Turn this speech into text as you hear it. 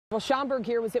Well, Schaumburg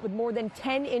here was hit with more than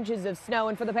 10 inches of snow,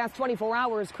 and for the past 24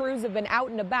 hours, crews have been out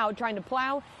and about trying to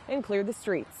plow and clear the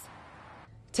streets.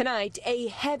 Tonight, a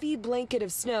heavy blanket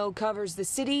of snow covers the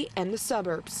city and the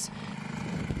suburbs.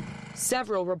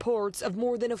 Several reports of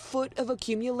more than a foot of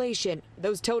accumulation,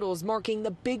 those totals marking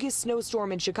the biggest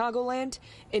snowstorm in Chicagoland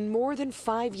in more than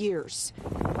 5 years.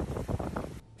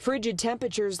 Frigid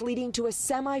temperatures leading to a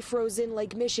semi-frozen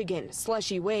Lake Michigan,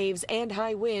 slushy waves and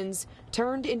high winds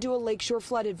turned into a lakeshore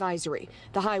flood advisory.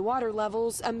 The high water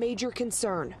levels a major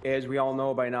concern. As we all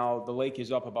know by now, the lake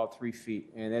is up about 3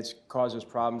 feet, and that's caused us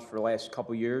problems for the last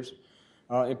couple years,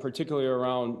 in particular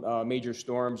around major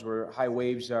storms where high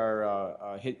waves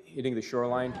are hitting the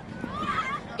shoreline.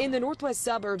 In the northwest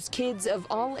suburbs, kids of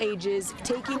all ages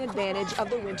taking advantage of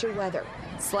the winter weather,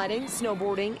 sledding,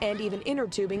 snowboarding, and even inner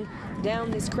tubing down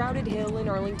this crowded hill in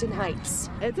Arlington Heights.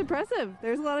 It's impressive.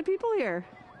 There's a lot of people here,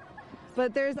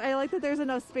 but I like that there's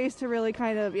enough space to really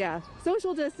kind of,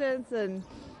 social distance, and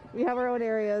we have our own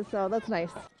areas, so that's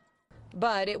nice.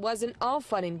 But it wasn't all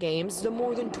fun and games. The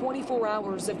more than 24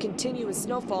 hours of continuous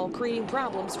snowfall creating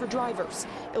problems for drivers.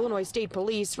 Illinois State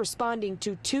Police responding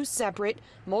to 2 separate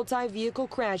multi-vehicle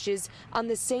crashes on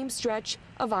the same stretch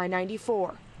of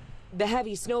I-94. The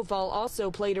heavy snowfall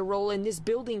also played a role in this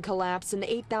building collapse in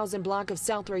the 8,000 block of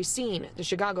South Racine. The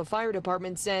Chicago Fire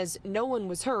Department says no one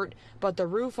was hurt, but the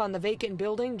roof on the vacant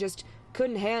building just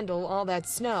couldn't handle all that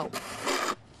snow.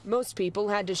 Most people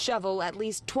had to shovel at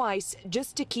least twice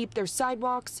just to keep their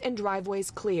sidewalks and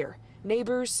driveways clear.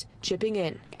 Neighbors chipping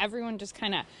in. Everyone just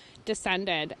kind of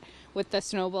descended with the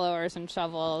snowblowers and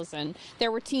shovels, and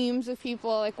there were teams of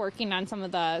people working on some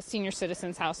of the senior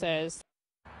citizens' houses.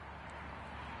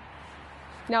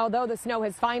 Now, although the snow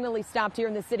has finally stopped here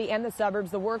in the city and the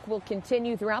suburbs, the work will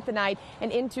continue throughout the night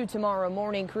and into tomorrow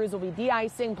morning. Crews will be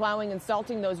de-icing, plowing, and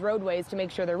salting those roadways to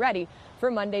make sure they're ready for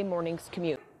Monday morning's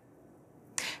commute.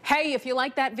 Hey, if you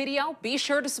like that video, be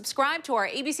sure to subscribe to our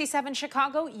ABC7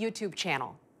 Chicago YouTube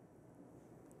channel.